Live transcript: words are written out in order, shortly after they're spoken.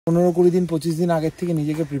15-20 দিন 25 দিন আগের থেকে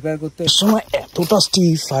নিজেকে প্রিপেয়ার করতে সময় এতটা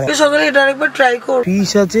স্টিফ। সকালে এটা আরেকবার ট্রাই করো।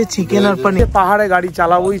 ফিশ আছে, চিকেন আর পানি। পাহাড়ে গাড়ি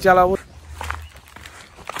চালাবোই চালাবো।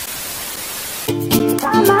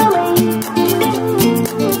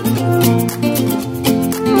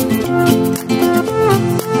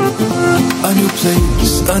 A new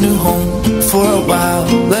place, a new home for a while.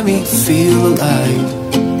 Let me feel alive.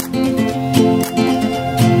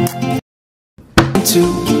 To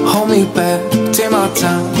hold me back, take my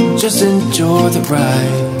time, just enjoy the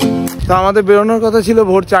ride. তো আমাদের বেরোনোর কথা ছিল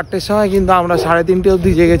ভোর 4টের সময়, কিন্তু আমরা 3:30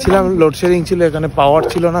 অবধি জেগেছিলাম। লোডশেডিং ছিল, এখানে পাওয়ার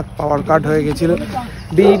ছিল না, পাওয়ার কাট হয়ে গেছিলো।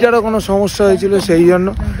 ডিজিটারও কোনো সমস্যা হয়েছিল সেই জন্য।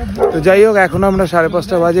 তো যাই হোক, এখন আমরা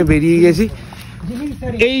 5:30 বাজে বেরিয়ে গেছি।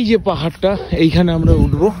 এই যে পাহাড়টা, এইখানে আমরা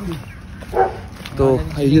উঠবো। তো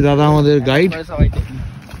এই যে দাদা আমাদের গাইড।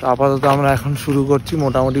 তো আপাতত আমরা এখন শুরু করছি।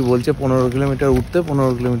 মোটামুটি বলছে 15 কিলোমিটার উঠতে,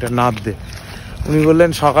 15 কিলোমিটার নামতে। উনি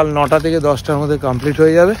বললেন সকাল 9টা থেকে 10টার মধ্যে কমপ্লিট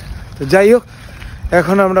হয়ে যাবে। তো যাই হোক,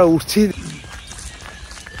 এখন আমরা উঠছি।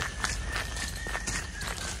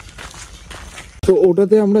 তো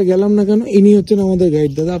ওটাতে আমরা গেলাম না কেন? ইনি হচ্ছেন আমাদের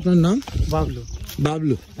গাইড। দাদা আপনার নাম? বাবলু।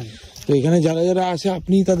 বাবলু। তো এখানে যারা যারা আসে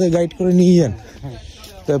আপনি তাদের গাইড করে নিয়ে যান?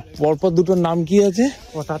 তো পরপর দুটোর নাম কি আছে?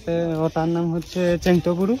 ওটার নাম হচ্ছে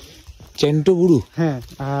চেন্টগুরু। চেন্টগুরু? হ্যাঁ।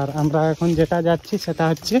 আর আমরা এখন যেটা যাচ্ছি সেটা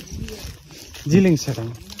হচ্ছে জিলিংসারিং।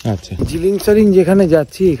 আচ্ছা, জিলিংসারিং যেখানে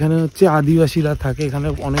যাচ্ছি এখানে হচ্ছে আদিবাসীরা থাকে, এখানে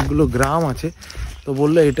অনেকগুলো গ্রাম আছে। তো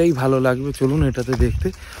বললো এটাই ভালো লাগবে, চলুন এটাতে দেখতে।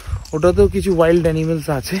 ওটাতেও কিছু ওয়াইল্ড অ্যানিমেলস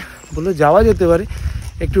আছে, বললো যাওয়া যেতে পারে,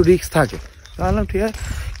 একটু রিস্ক থাকে। তাহলে ঠিক আছে,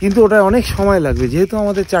 কিন্তু ওটা অনেক সময় লাগবে। যেহেতু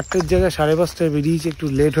আমাদের 4টের জায়গায় 5:30টায় বেরিয়েছে, একটু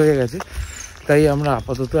লেট হয়ে গেছে, তাই আমরা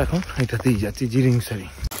আপাতত এখন এটাতেই যাচ্ছি, জিলিংসারিং।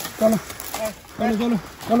 চলো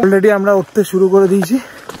অলরেডি আমরা উঠতে শুরু করে দিয়েছি।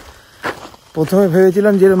 প্রথমে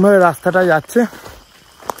ভেবেছিলাম যেরকমভাবে রাস্তাটা যাচ্ছে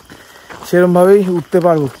সেরকমভাবেই উঠতে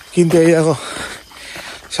পারবো, কিন্তু এই দেখো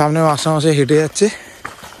সামনে মাসে হেঁটে যাচ্ছে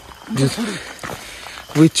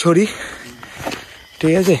উইথ ছড়ি,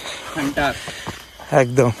 ঠিক আছে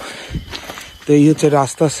একদম। তো এই হচ্ছে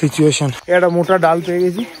রাস্তার সিচুয়েশন। একটা মোটা ডাল পেয়ে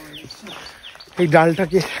গেছি, এই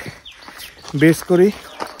ডালটাকে বেস করেই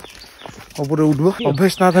ওপরে উঠবো।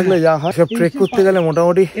 অভ্যেস না থাকলে যা হয়, সব ট্রেক করতে গেলে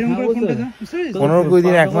মোটামুটি 15-20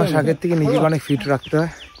 দিন 1 মাস আগের থেকে নিজেকে অনেক ফিট রাখতে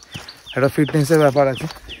হয়। একটা ফিটনেসের ব্যাপার আছে,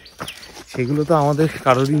 সেগুলো তো আমাদের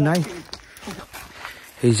কারোরই নাই।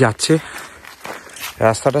 এই যাচ্ছে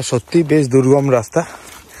রাস্তাটা, সত্যি বেশ দুর্গম রাস্তা,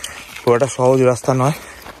 খুব একটা সহজ রাস্তা নয়।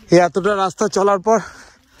 এই এতটা রাস্তা চলার পর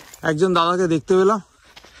একজন দাদাকে দেখতে পেলাম,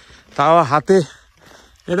 তাও হাতে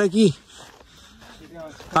এটা কি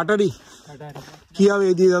কাটারি? কি হবে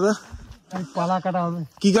এই দিয়ে দাদা? পালা কাটা হবে।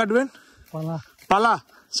 কি কাটবেন? পালা।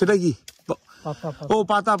 সেটা কি? ও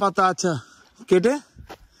পাতা পাতা। আচ্ছা, কেটে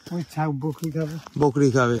বকরি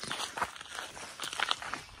খাবে।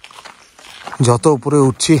 যত উপরে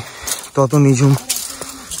উঠছি তত নিঝুম,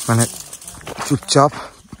 মানে চুপচাপ।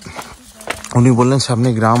 উনি বললেন সামনে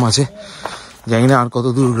গ্রাম আছে, জানি না আর কত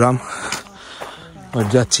দূর গ্রাম, আর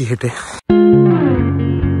যাচ্ছি হেঁটে।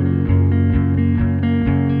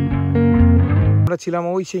 আমরা ছিলাম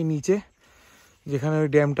ওই সেই নিচে, যেখানে ওই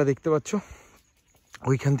ড্যামটা দেখতে পাচ্ছ,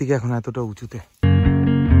 ওইখান থেকে এখন এতটা উঁচুতে।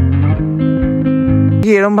 কি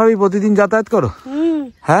এরকম ভাবেই প্রতিদিন যাতায়াত করো?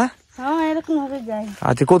 হ্যাঁ,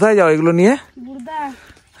 আচ্ছা, কোথায় যাও এগুলো নিয়ে?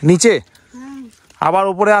 নিচে। আবার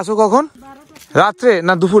উপরে আসো কখন? রাত্রে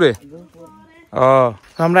না দুপুরে? ও,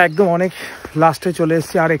 আমরা একদম অনেক লাস্টে চলে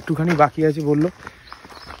এসেছি, আর একটুখানি বাকি আছে বললো।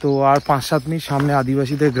 তো আর 5-7 মিনিট সামনে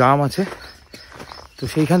আদিবাসীদের গ্রাম আছে। তো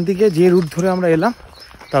সেইখান থেকে যে রুট ধরে আমরা এলাম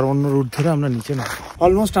তার অন্য রুট ধরে আমরা নিচে নাম।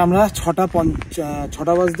 অলমোস্ট আমরা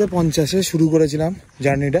 6:50 শুরু করেছিলাম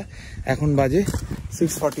জার্নিটা, এখন বাজে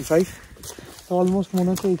 6:45। তো অলমোস্ট মনে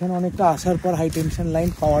হচ্ছে এখানে অনেকটা আসার পর হাই টেনশন লাইন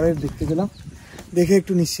পাওয়ারের দেখতে পেলাম, দেখে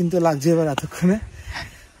একটু নিশ্চিন্ত লাগছে এবার এতক্ষণে।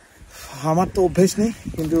 আমার তো অভ্যেস নেই,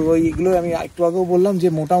 কিন্তু ওইগুলো আমি একটু আগেও বললাম যে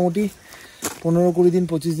মোটামুটি 15-20 দিন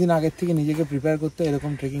 25 দিন আগের থেকে নিজেকে প্রিপেয়ার করতে,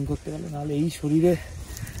 এরকম ট্রেকিং করতে গেলে, নাহলে এই শরীরে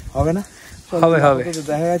হবে না। হবে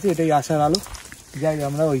দেখা যাচ্ছে এটাই আসার আলো। যাই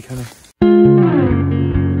আমরা ওইখানে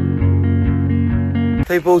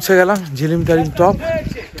তাই পৌঁছে গেলাম ঝিলিমটারিং টপ।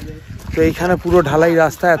 তো এইখানে পুরো ঢালাই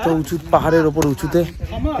রাস্তা, এত উঁচু পাহাড়ের ওপর উঁচুতে।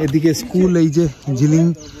 এদিকে স্কুল, এই যে ঝিলিং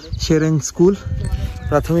শেরেং স্কুল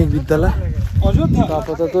প্রাথমিক বিদ্যালয়।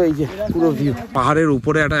 আপাতত এই যে পুরো ভিউ, পাহাড়ের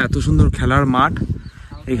উপরে একটা এত সুন্দর খেলার মাঠ।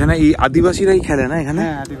 এখানে এই আদিবাসীরাই খেলে না এখানে?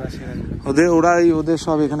 ওদের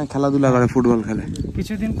সব এখানে খেলাধুলা করে, ফুটবল খেলে।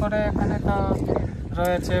 কিছুদিন পরে এখানে তো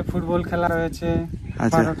রয়েছে ফুটবল খেলা রয়েছে।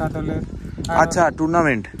 আচ্ছা,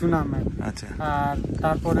 টুর্নামেন্ট। আচ্ছা, আর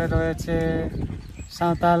তারপরে রয়েছে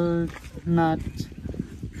সাঁওতাল নাচ,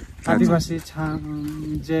 আদিবাসী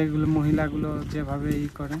যেগুলো মহিলাগুলো যেভাবে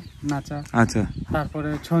করে নাচা। আচ্ছা, তারপরে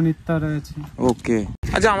ছৌ নৃত্য রয়েছে। ওকে।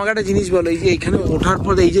 আচ্ছা আমাকে একটা জিনিস বলো, এই যে এখানে ওঠার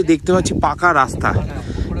পরে এই যে দেখতে পাচ্ছি পাকা রাস্তা,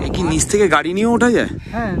 এই কি নিচ থেকে গাড়ি নিয়ে ওঠা যায়?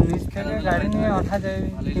 হ্যাঁ, নিচ থেকে গাড়ি নিয়ে ওঠা যায়,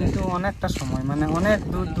 কিন্তু অনেকটা সময়, মানে অনেক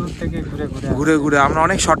দূর দূর থেকে ঘুরে ঘুরে আমরা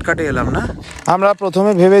অনেক শর্টকাটে এলাম না। আমরা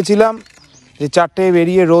প্রথমে ভেবেছিলাম যে 4টে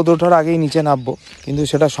বেরিয়ে রোদ ওঠার আগেই নিচে নামবো, কিন্তু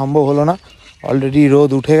সেটা সম্ভব হলো না। অলরেডি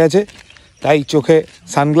রোদ উঠে গেছে, তাই চোখে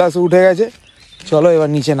সানগ্লাস উঠে গেছে। চলো এবার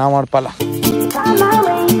নিচে নামার পালা।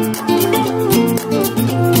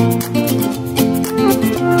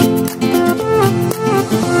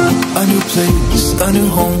 A new place, a new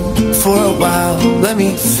home for a while. Let me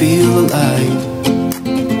feel alive.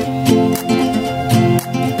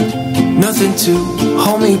 Nothing to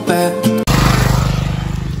hold me back.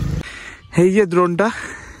 এই যে ড্রোনটা,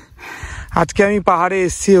 আজকে আমি পাহাড়ে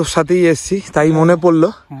এসছি, ওর সাথেই এসছি, তাই মনে পড়লো।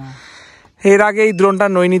 এর আগে এই ড্রোনটা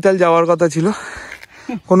নৈনিতাল যাওয়ার কথা ছিল,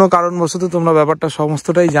 কোনো কারণবশত তোমরা ব্যাপারটা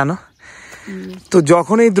সমস্তটাই জানো। তো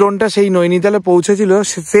যখন এই ড্রোনটা সেই নৈনিতালে পৌঁছেছিল,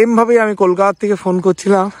 সেম ভাবেই আমি কলকাতা থেকে ফোন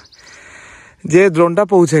করছিলাম যে ড্রোনটা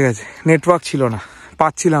পৌঁছে গেছে, নেটওয়ার্ক ছিল না,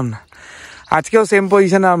 পাচ্ছিলাম না। আজকেও সেম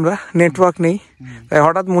পজিশনে আমরা, নেটওয়ার্ক নেই। তাই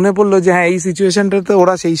হঠাৎ মনে পড়লো যে হ্যাঁ, এই সিচুয়েশনটাতে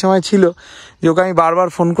ওরা সেই সময় ছিল, যে ওকে আমি বারবার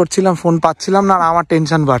ফোন করছিলাম, ফোন পাচ্ছিলাম না, আর আমার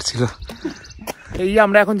টেনশন বাড়ছিল। এই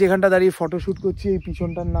আমরা এখন যেখানটা দাঁড়িয়ে ফটোশ্যুট করছি, এই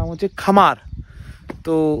পিছনটার নাম হচ্ছে খামার।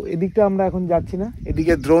 তো এদিকটা আমরা এখন যাচ্ছি না,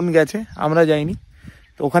 এদিকে ড্রোন গেছে, আমরা যাইনি।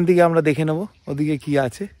 তো ওখান থেকে আমরা দেখে নেবো ওদিকে কি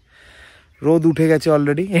আছে। রোদ উঠে গেছে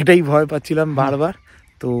অলরেডি, এটাই ভয় পাচ্ছিলাম বারবার।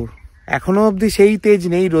 তো এখনো অবধি সেই তেজ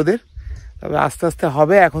নেই রোদের, তবে আস্তে আস্তে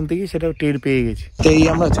হবে এখন থেকে, সেটাও টের পেয়ে গেছি। এই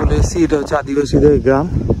আমরা চলে এসেছি, এটা হচ্ছে আদিবাসীদের গ্রাম।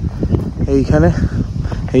 এইখানে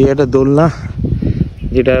এই একটা দোলনা,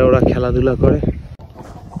 যেটা ওরা খেলাধুলা করে।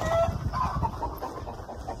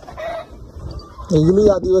 এইগুলোই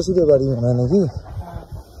আদিবাসীদের বাড়ি মনে হয় নাকি?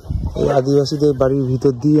 এই আদিবাসীদের বাড়ির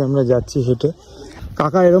ভিতর দিয়ে আমরা যাচ্ছি হেঁটে।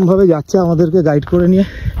 কাকা এরম ভাবে যাচ্ছে আমাদেরকে গাইড করে নিয়ে।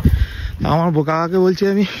 আমার কাকাকে বলছি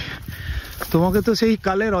আমি, তোমাকে তো সেই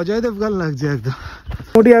কালের অজয় দেবগান লাগছে একদম।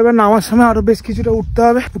 মোটামুটি এবার নামার সময় আরো বেশ কিছুটা উঠতে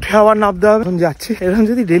হবে, উঠে আবার নামতে হবে। এখন যাচ্ছি, এরকম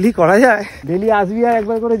যদি ডেলি করা যায়, ডেলি আসবি আর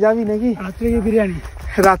একবার করে যাবি নাকি? রাত্রে গিয়ে বিরিয়ানি,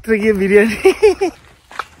 রাত্রে গিয়ে বিরিয়ানি।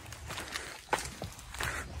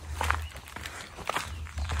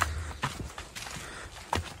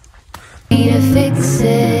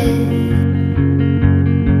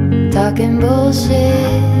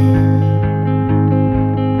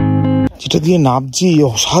 যেটা দিয়ে নামছি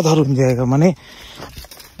অসাধারণ জায়গা, মানে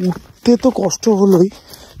উঠতে তো কষ্ট হলোই,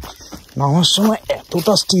 নামার সময়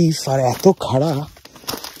এতটা স্টিফ আর এত খাড়া।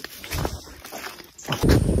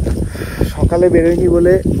 সকালে বেরোয়নি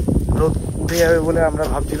বলে, রোদ উঠে যাবে বলে আমরা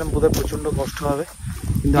ভাবছিলাম বোধহয় প্রচন্ড কষ্ট হবে,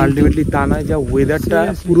 কিন্তু আলটিমেটলি তা নয়। যা ওয়েদারটা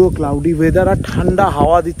পুরো ক্লাউডি ওয়েদার আর ঠান্ডা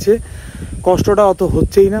হাওয়া দিচ্ছে, কষ্টটা অত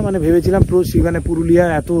হচ্ছেই না। মানে ভেবেছিলাম মানে পুরুলিয়া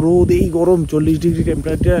এত রোদ, এই গরম 40 ডিগ্রি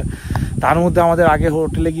টেম্পারেচার, তার মধ্যে আমাদের আগে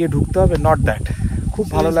হোটেলে গিয়ে ঢুকতে হবে। নট দ্যাট, খুব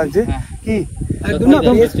ভালো লাগছে। কি একদম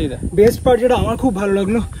বেস্ট পার্ট যেটা আমার খুব ভালো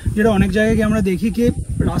লাগলো, যেটা অনেক জায়গায় কি আমরা দেখি কি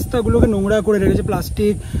রাস্তাগুলোকে নোংরা করে রেখেছে,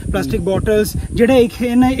 প্লাস্টিক বটলস, যেটা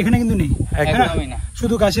এখানে কিন্তু নেই।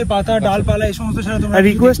 শুধু গাছের পাতা, ডালপালা, এই সমস্ত ছাড়া। তোমরা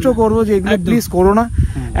রিকোয়েস্টও করবো যে এগুলো প্লিজ করো না,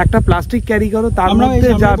 একটা প্লাস্টিক ক্যারি করো, তার মধ্যে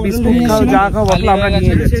যা বিস্কুট খাও, যা খাও, বটল আমরা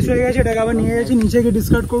নিয়ে যাচ্ছি, শেষ হয়ে গেছে, এটাকে আবার নিয়ে যাচ্ছি, নিচে গিয়ে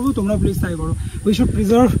ডিসকার্ড করবো। তোমরা প্লিজ তাই করো। We should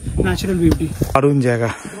preserve natural beauty. দারুণ জায়গা,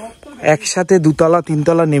 একসাথে 2তলা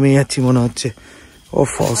 3তলা নেমে যাচ্ছি মনে হচ্ছে। ও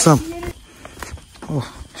অসাম, ও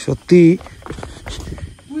সত্যি।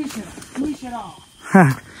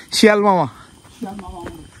 হ্যাঁ, শিয়াল মামা।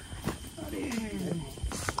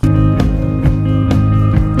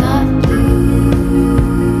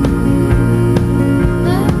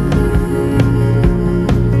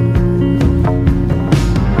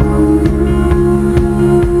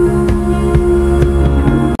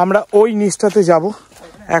 আমরা ওই নিচটাতে যাব,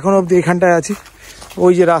 এখন অব্দি এখানটায় আছি।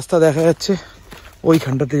 ওই যে রাস্তা দেখা যাচ্ছে,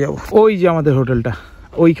 ওইখানটাতে যাব। ওই যে আমাদের হোটেলটা,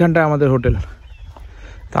 ওইখানটায় আমাদের হোটেল।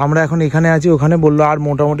 তো আমরা এখন এখানে আছি। ওখানে বললো আর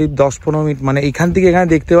মোটামুটি 10-15 মিনিট, মানে এখান থেকে এখানে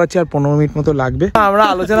দেখতে পাচ্ছি আর 15 মিনিট মতো লাগবে। আমরা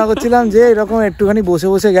আলোচনা করছিলাম যে এরকম একটুখানি বসে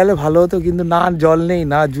বসে গেলে ভালো হতো, কিন্তু না জল নেই,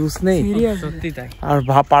 না জুস নেই, আর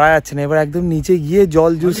পারা যাচ্ছে না। এবার একদম নিচে গিয়ে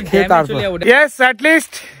জল জুস খেয়ে তারপর ইয়েস অ্যাট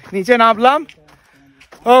লিস্ট নিচে নামলাম।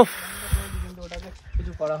 ও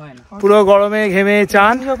পুরো গরমে ঘেমে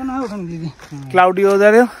চান, ক্লাউডি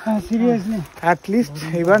ওয়েদারে অ্যাট লিস্ট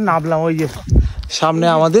এবার নামলাম। ওই যে সামনে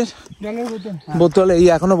আমাদের বোতল, এই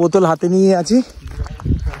এখনো বোতল হাতে নিয়ে আছি।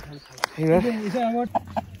 এবার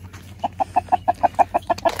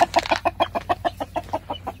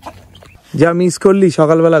যা মিস করলি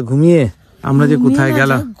সকালবেলা ঘুমিয়ে, আমরা যে কোথায়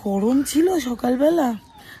গেলাম। গরম ছিল সকালবেলা।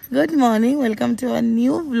 Good morning, welcome to our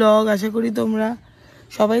new blog. আশা করি তোমরা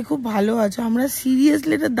সবাই খুব ভালো আছো। আমরা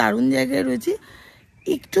সিরিয়াসলি একটা দারুণ জায়গায় রয়েছি,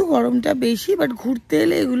 একটু গরমটা বেশি, বাট ঘুরতে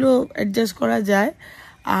এলে এগুলো অ্যাডজাস্ট করা যায়।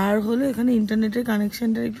 আর হলো এখানে ইন্টারনেটের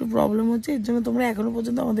কানেকশনটার একটু প্রবলেম হচ্ছে, এর জন্য তোমরা এখনো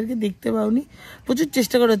পর্যন্ত আমাদেরকে দেখতে পাওনি। প্রচুর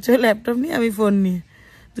চেষ্টা করা হচ্ছে, ল্যাপটপ নিয়ে আমি ফোন নিয়ে,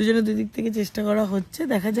 দুজনে দুদিক থেকে চেষ্টা করা হচ্ছে।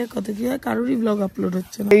 দেখা যাক কত কি হয়, কারোরই ব্লগ আপলোড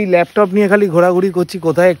হচ্ছে না। এই ল্যাপটপ নিয়ে খালি ঘোরাঘুরি করছি,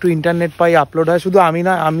 কোথায় একটু ইন্টারনেট পাই আপলোড হয়। শুধু আমি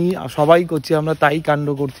না, আমি সবাই করছি, আমরা তাই কাণ্ড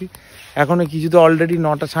করছি। এখনো কিছু তো অলরেডি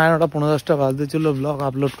 9টা, 9:30, 15-10টা বাজতে চললো, ব্লগ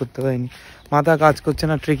আপলোড করতে পারিনি, মাথা কাজ করছে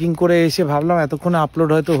না। ট্রেকিং করে এসে ভাবলাম এতক্ষণে আপলোড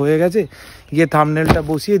হয়তো হয়ে গেছে, গিয়ে থাম্বনেলটা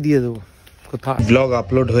বসিয়ে দিয়ে দেবো। কোথাও ব্লগ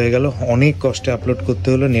আপলোড হয়ে গেল, অনেক কষ্টে আপলোড করতে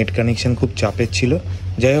হলো, নেট কানেকশন খুব চাপের ছিল।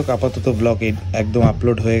 যাই হোক, আপাতত ব্লগ একদম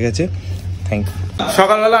আপলোড হয়ে গেছে। Thank you.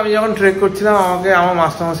 সকালবেলা আমি যখন ট্রেক করছিলাম, আমাকে আমার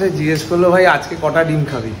মাস্টারমশাই জিজ্ঞেস করলো, ভাই আজকে কটা ডিম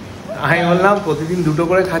খাবি? আমি বললাম প্রতিদিন 2টো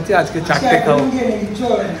করে খাচ্ছি, আজকে 4টে খাবো।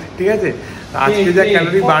 ঠিক আছে, আজকে যা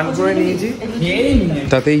ক্যালোরি বার্ন করে নিয়েছি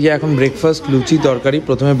তাতেই যে এখন ব্রেকফাস্ট লুচি তরকারি।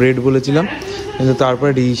 প্রথমে ব্রেড বলেছিলাম, কিন্তু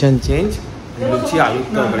তারপরে ডিসিশন চেঞ্জ, লুচি আলুর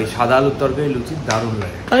তরকারি, সাদা আলুর তরকারি লুচি দারুণ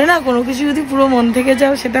লাগে। বলে না, কোনো কিছু যদি পুরো মন থেকে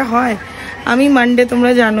যাও সেটা হয়। আমি মানডে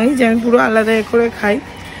তোমরা জানোই যে আমি পুরো আলাদা করে খাই।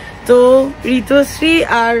 তো ঋতুশ্রী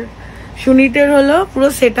আর সুনীতের হলো পুরো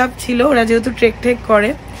সেট আপ ছিল, ওরা যেহেতু ট্রেক টেক করে,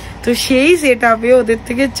 তো সেই সেট আপে ওদের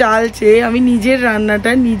থেকে চাল চেয়ে আমি নিজের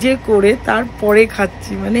রান্নাটা নিজে করে তারপরে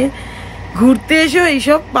খাচ্ছি। মানে ঘুরতে এসেও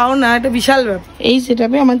এইসব পাও না, একটা বিশাল ব্যাপার। এই সেট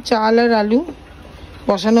আপে আমার চাল আর আলু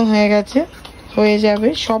বসানো হয়ে গেছে, হয়ে যাবে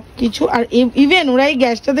সব কিছু। আর ইভেন ওরা এই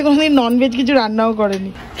গ্যাসটাতে কোনোদিন ননভেজ কিছু রান্নাও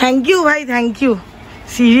করেনি। থ্যাংক ইউ ভাই, থ্যাংক ইউ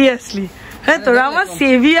সিরিয়াসলি। হ্যাঁ, তোরা আমার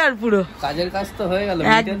সেভিয়ার, পুরো কাজের কাজ তো হয়ে গেল।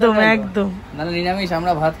 একদম একদম। না নিরামিষ,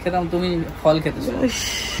 আমরা ভাত খেতাম, তুমি ফল খেতেছো।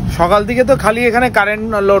 সকাল থেকে তো খালি এখানে কারেন্ট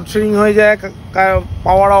লোডশেডিং হয়ে যায়,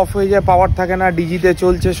 পাওয়ার অফ হয়ে যায়, পাওয়ার থাকে না, ডিজিতে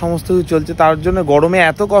চলছে, সমস্ত কিছু চলছে। তার জন্য গরমে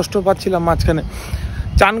এত কষ্ট পাচ্ছিলাম, মাঝখানে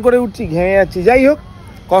চান করে উঠছি, ঘেমে যাচ্ছি। যাই হোক,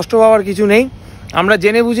 কষ্ট পাওয়ার কিছু নেই, আমরা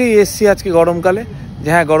জেনে বুঝেই এসছি আজকে গরমকালে, যে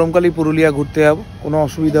হ্যাঁ গরমকালেই পুরুলিয়া ঘুরতে যাবো, কোনো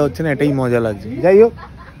অসুবিধা হচ্ছে না, এটাই মজা লাগছে। যাই হোক,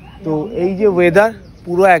 তো এই যে ওয়েদার,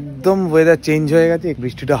 পুরো একদম ওয়েদার চেঞ্জ হয়ে গেছে,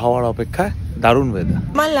 বৃষ্টিটা হওয়ার অপেক্ষায়, দারুণ ওয়েদার।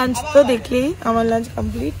 আমার লাঞ্চ তো দেখলেই, আমার লাঞ্চ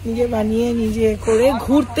কমপ্লিট, নিজে বানিয়ে নিজে করে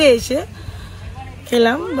ঘুরতে এসে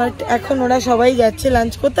খেলাম। বাট এখন ওরা সবাই যাচ্ছে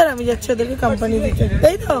লাঞ্চ করতে, আর আমি যাচ্ছি ওদেরকে কোম্পানি দিতে,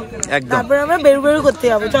 তাই তো? তারপর আমরা বেরু করতে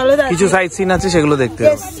যাবো। চলো, কিছু সাইট সিন আছে, সেগুলো দেখতে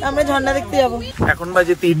যাবো। আমরা ঝর্ণা দেখতে যাবো। এখন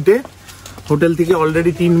বাজে 3টে। হোটেল থেকে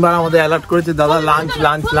অলরেডি 3বার আমাদের অ্যালার্ট করেছে, দাদা লাঞ্চ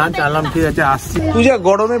লাঞ্চ লাঞ্চ। আনলাম, ঠিক আছে আসছি। তুই যা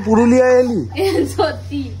গরমে পুরুলিয়া এলি,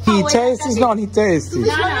 কি ইচ্ছা এসছিস না অনিচ্ছা এসছিস?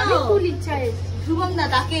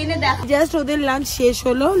 জাস্ট ওদের লাঞ্চ শেষ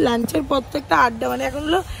হলো, লাঞ্চের পর তো একটা আড্ডা, মানে এখন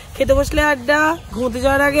হলো খেতে বসলে আড্ডা, ঘুমোতে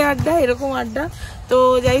যাওয়ার আগে আড্ডা, এরকম আড্ডা। তো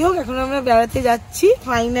যাই হোক, এখন আমরা বেড়াতে যাচ্ছি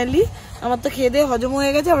ফাইনালি। আমার তো খেয়ে দিয়ে হজম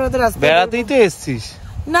হয়ে গেছে, আমরা তো রাস্তায় বেড়াতেই তো এসছিস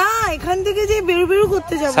না, এখান থেকে যে বেরু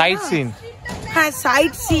করতে যাবো, সাইট সিন। হ্যাঁ,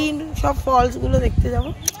 সাইট সিন, সব ফলস গুলো দেখতে যাবো।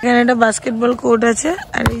 এখানে একটা বাস্কেটবল কোর্ট আছে,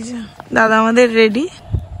 আর এই যে দাদা আমাদের রেডি।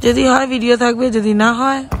 যদি হয় ভিডিও থাকবে, যদি না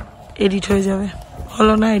হয় এডিট হয়ে যাবে।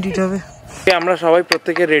 হলো না, এডিট হবে। আমরা সবাই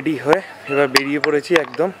প্রত্যেকে রেডি হয়ে এবার বেরিয়ে পড়েছি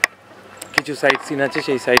একদম। কিছু সাইট সিন আছে,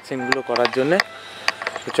 সেই সাইট সিন গুলো করার জন্য।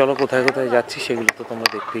 তো চলো, কোথায় কোথায় যাচ্ছি সেগুলো তো তোমরা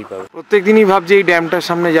দেখতেই পাবে। প্রত্যেকদিনই ভাবছি এই ড্যামটার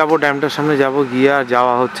সামনে যাবো, ড্যামটার সামনে যাবো, গিয়ে আর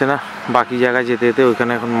যাওয়া হচ্ছে না। বাকি জায়গায় যেতে যেতে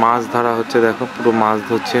ওইখানে এখন মাছ ধরা হচ্ছে, দেখো পুরো মাছ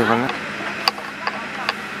ধরছে ওখানে।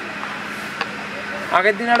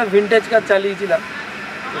 আগের দিন একটা ভিনটেজ কার চালিয়েছিলাম,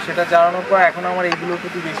 তো সেটা চালানোর পর এখন আমার এইগুলোর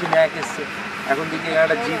প্রতি বেশি ন্যাক এসছে। এখন দিকে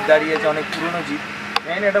একটা জিপ দাঁড়িয়ে আছে, অনেক পুরোনো জিপ।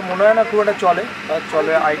 মেন এটা মনে হয় না খুব একটা চলে,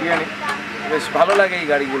 চলে আইডিয়া নেই। বেশ ভালো লাগে এই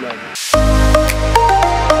গাড়িগুলো।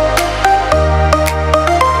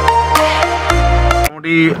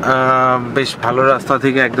 মোটামুটি বেশ ভালো রাস্তা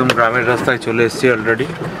থেকে একদম গ্রামের রাস্তায় চলে এসেছি অলরেডি।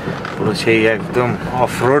 পুরো সেই একদম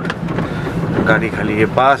অফ রোড, গাড়ি খালি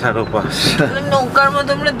এপাশ আর ওপাশ, নৌকার মতো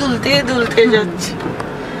আমরা দুলতে দুলতে যাচ্ছি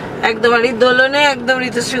একদম। আর এই দোলনে একদম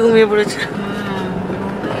ঋতুশ্রী ঘুমিয়ে পড়েছে।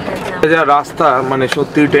 যা রাস্তা, মানে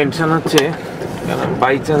সত্যি টেনশন হচ্ছে,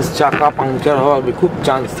 বাই চান্স চাকা পাংচার হওয়ার খুব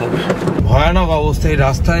চান্স থাকে। ভয়ানক অবস্থা এই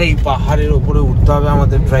রাস্তায়, এই পাহাড়ের ওপরে উঠতে হবে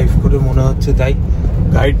আমাদের ড্রাইভ করে মনে হচ্ছে, তাই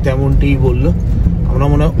গাইড তেমনটিই বললো। আমরা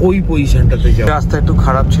মনে হয় ওই পজিশনটাতে যাই। রাস্তা একটু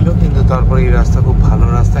খারাপ ছিল, কিন্তু তারপরে এই রাস্তা খুব ভালো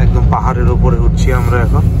রাস্তা, একদম পাহাড়ের ওপরে উঠছি আমরা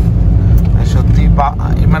এখন। সত্যি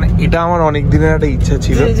মানে এটা আমার অনেক দিনের একটা ইচ্ছা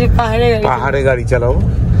ছিল, পাহাড়ে গাড়ি চালাবো।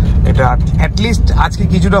 এটা অ্যাটলিস্ট আজকে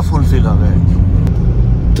কিছুটা ফুলফিল হবে।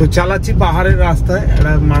 তো চালাচ্ছি পাহাড়ের রাস্তায়,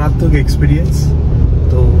 একটা মারাত্মক এক্সপিরিয়েন্স।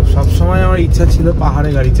 তো সবসময় আমার ইচ্ছা ছিল পাহাড়ে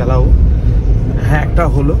গাড়ি চালাবো। হ্যাঁ, একটা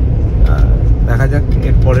হলো, দেখা যাক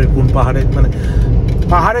এরপরের কোন পাহাড়ে। মানে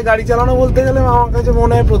পাহাড়ে গাড়ি চালানো বলতে গেলে আমার কাছে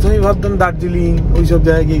মনে হয় প্রথমেই ভাবতাম দার্জিলিং, ওইসব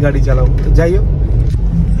জায়গায় গিয়ে গাড়ি চালাবো। তো যাই হোক,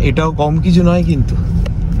 এটাও কম কিছু নয় কিন্তু।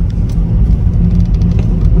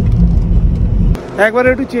 একবার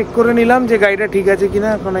একটু চেক করে নিলাম যে গাড়িটা ঠিক আছে কিনা।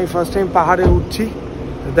 এখন এই ফার্স্ট টাইম পাহাড়ে উঠছি,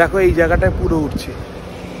 দেখো এই জায়গাটায় পুরো উঠছি,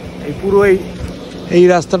 এই পুরো এই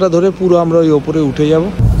রাস্তাটা ধরে পুরো আমরা ওই ওপরে উঠে যাব।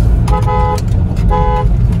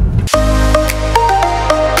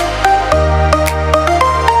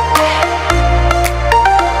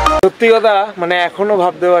 সত্যি কথা মানে এখনো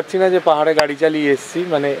ভাবতে পারছি না যে পাহাড়ে গাড়ি চালিয়ে এসেছি,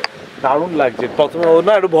 মানে দারুণ লাগছে। প্রথমে ও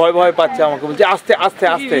না একটু ভয় ভয় পাচ্ছে, আমাকে বলছে আস্তে আস্তে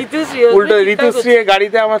আস্তে, উল্টো ঋতুশ্রী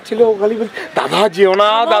গাড়িতে আমার ছিল, ও খালি দাদা যেও না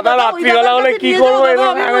দাদা, রাত্রিবেলা হলে কি করবো,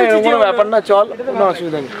 এরকম কোনো ব্যাপার না, চল কোনো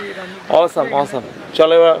অসুবিধা নেই। অসাম অসাম,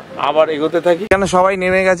 চলো এবার আবার এগোতে থাকি। এখানে সবাই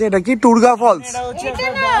নেমে গেছে। এটা কি টুরগা ফলস?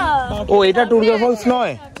 ও এটা টুরগা ফলস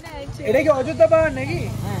নয়, এটা কি অযোধ্যা পাহাড় নাকি?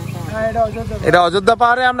 এটা অযোধ্যা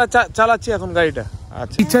পাহাড়ে আমরা চালাচ্ছি এখন গাড়িটা।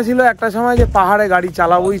 আচ্ছা, ইচ্ছা ছিল একটা সময় যে পাহাড়ে গাড়ি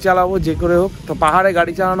চালাবো যে করে হোক। তো পাহাড়ে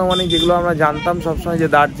গাড়ি চালানো মানে যেগুলো আমরা জানতাম সবসময় যে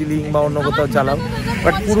দার্জিলিং বা অন্য কোথাও চালাবো,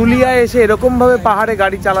 বাট পুরুলিয়ায় এসে এরকম ভাবে পাহাড়ে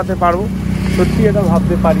গাড়ি চালাতে পারবো সত্যি এটা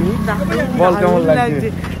ভাবতে পারিনি। বল কেমন লাগছে?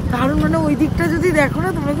 কারণ মানে ওই দিকটা যদি দেখো না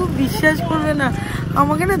তোমরা খুব বিশ্বাস করবে না,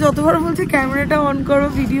 আমাকে না যতবার বলছে ক্যামেরাটা অন করো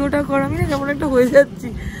ভিডিওটা করো, আমি না কেমন একটা হয়ে যাচ্ছি,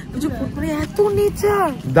 এত নেচার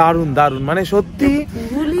দারুণ দারুণ, মানে সত্যি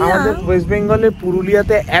আমাদের ওয়েস্ট বেঙ্গলে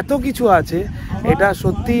পুরুলিয়াতে এত কিছু আছে, এটা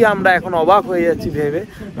সত্যি আমরা এখন অবাক হয়ে যাচ্ছি ভেবে।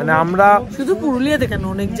 মানে আমরা শুধু পুরুলিয়াতে কেন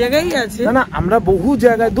অনেক জায়গায় আছে, না আমরা বহু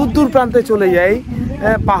জায়গায় দূর দূর প্রান্তে চলে যাই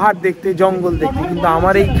পাহাড় দেখতে, জঙ্গল দেখতে, কিন্তু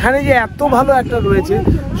আমার এইখানে যে এত ভালো একটা রয়েছে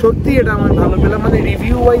সত্যি এটা আমার ভালো পেলাম। মানে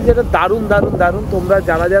রিভিউ ওয়াইজ এটা দারুণ দারুণ দারুণ। তোমরা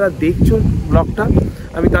যারা যারা দেখছো ব্লগটা,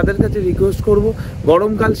 আমি তাদের কাছে রিকোয়েস্ট করব,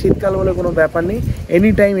 গরমকাল শীতকাল বলে কোনো ব্যাপার নেই,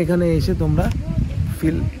 এনি টাইম এখানে এসে তোমরা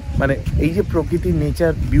ফিল, মানে এই যে প্রকৃতির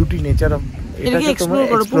নেচার, বিউটি নেচার, এটাকে তোমরা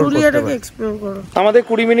এক্সপ্লোর করো। আমাদের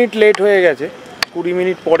 20 মিনিট লেট হয়ে গেছে, 20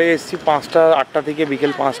 মিনিট পরে এসেছি। 5টা 8টা থেকে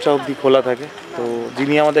বিকেল 5টা অবধি খোলা থাকে। তো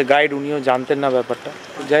যিনি আমাদের গাইড উনিও জানতেন না ব্যাপারটা,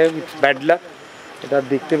 যাই হোক ব্যাড লাক, এটা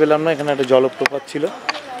দেখতে পেলাম না। এখানে একটা জলপ্রপাত ছিল,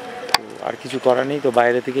 তো আর কিছু করার নেই, তো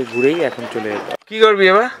বাইরে থেকে ঘুরেই এখন চলে যাবো। কি করবি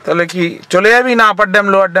এবার তাহলে? কি চলে যাবি না আপার ড্যাম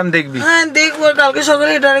লোয়ার ড্যাম দেখবি? হ্যাঁ দেখবো, কালকে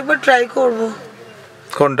সকালে এটা আরেকবার ট্রাই করবো।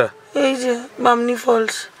 কোনটা? এই যে বামনি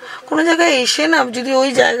ফলস। কোনো জায়গায় এসে না যদি ওই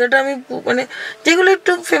জায়গাটা আমি মানে যেগুলো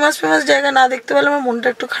একটু ফেমাস জায়গা না দেখতে পেলে আমার মনটা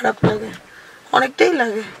একটু খারাপ লাগে, অনেকটাই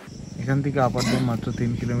লাগে। এখান থেকে আপার ড্যাম মাত্র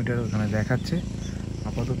 3 কিলোমিটার ওখানে দেখাচ্ছে।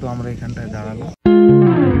 আপাতত আমরা এখানটায় দাঁড়ালাম।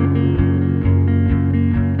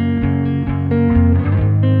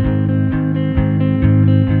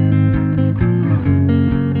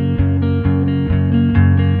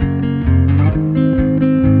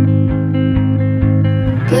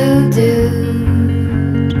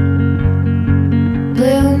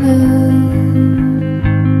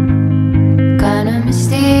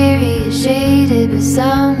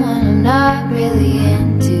 Someone I'm not really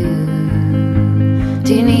into. Do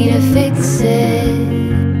you need to fix it?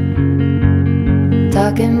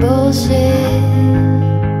 Talking bullshit.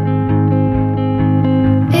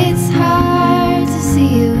 It's hard to see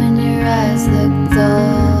you when your eyes look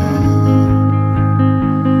dull.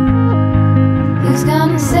 Who's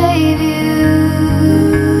gonna save you?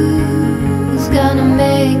 Who's gonna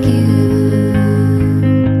make you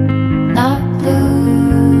not blue?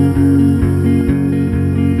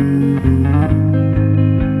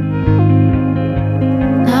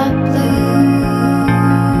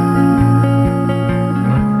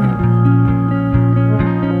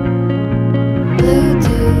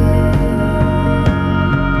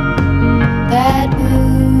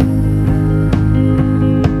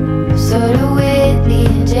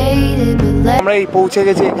 আমরা এই পৌঁছে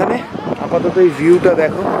গেছি এখানে। আপাতত এই ভিউটা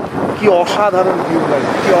দেখো, কি অসাধারণ ভিউ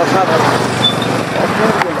লাগছে, কি অসাধারণ,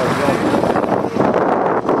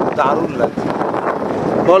 দারুণ লাগছে।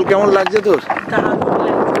 বল কেমন লাগছে তোর? দারুণ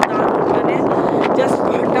মানে জাস্ট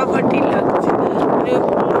ফাটাফাটি লাগছে। মানে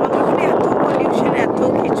আমাদের এত পলিউশন, এত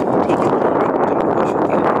কিছু, ঠিক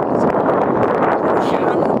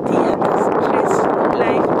শান্তি, এত স্ট্রেস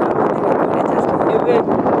লাইফ,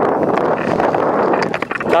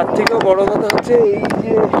 তার থেকেও বড় কথা হচ্ছে এই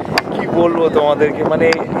যে কি বলবো তোমাদেরকে, মানে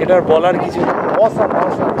এটার বলার কিছু অসাম।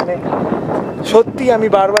 মানে সত্যি আমি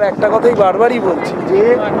বারবার একটা কথাই বারবারই বলছি যে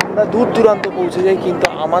আমরা দূর দূরান্ত পৌঁছে যাই, কিন্তু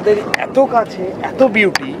আমাদের এত কাছে এত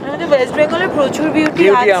বিউটি, ওয়েস্ট বেঙ্গলে প্রচুর বিউটি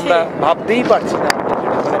আমরা ভাবতেই পারছি না।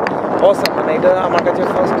 মানে অসাম, মানে এটা আমার কাছে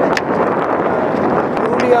ফার্স্ট টাইম।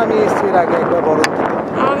 পুরুলিয়া আমি এসেছি এর আগে একবার বড় থেকে,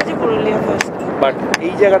 আমার কাছে পুরুলিয়া ফার্স্ট, বাট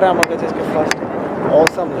এই জায়গাটা আমার কাছে আজকে ফার্স্ট টাইম।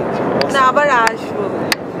 অসাম লাগছে, আবার আসবো।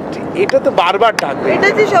 এটা তো বারবার ডাকবে। এটা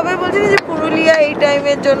যে সবাই বলছে যে পুরুলিয়া এই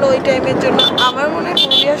টাইমের জন্য ওই টাইমের জন্য, আমার মনে হয়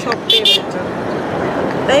পুরুলিয়া সব টাইমের জন্য,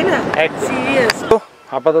 তাই না? সিরিয়াস। তো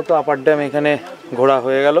আপাতত আপার ড্যাম এখানে ঘোরা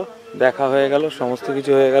হয়ে গেল, দেখা হয়ে গেল, সমস্ত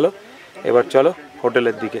কিছু হয়ে গেল। এবার চলো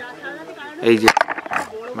হোটেলের দিকে। এই যে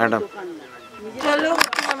ম্যাডাম চলো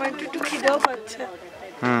আমার একটু খিদেও পাচ্ছে।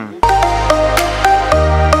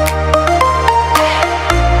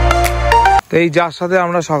 তো এই যার সাথে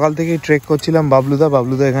আমরা সকাল থেকে ট্রেক করছিলাম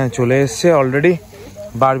বাবলুদা এখানে চলে এসছে অলরেডি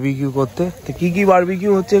বারবিকিউ করতে। তো কি কি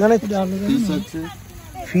বারবিকিউ হচ্ছে এখানে?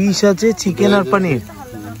 ফিশ আছে, চিকেন আর পনির।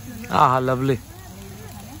 আহা লাভলি,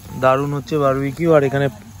 দারুণ হচ্ছে বারবিকিউ। আর এখানে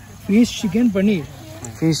ফিশ চিকেন পনির।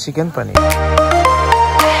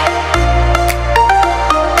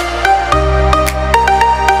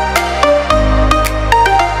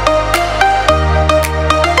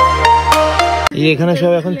 এখানে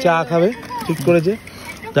সব এখন চা খাবে ঠিক করেছে,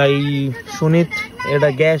 তাই সুনিত এটা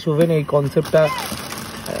গ্যাস ওভেন এই কনসেপ্টটা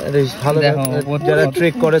ভালো যারা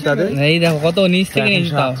ট্রেক করে তাদের। এই দেখো কত নিচ থেকে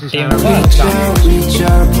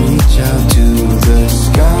Reach out to the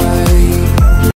sky.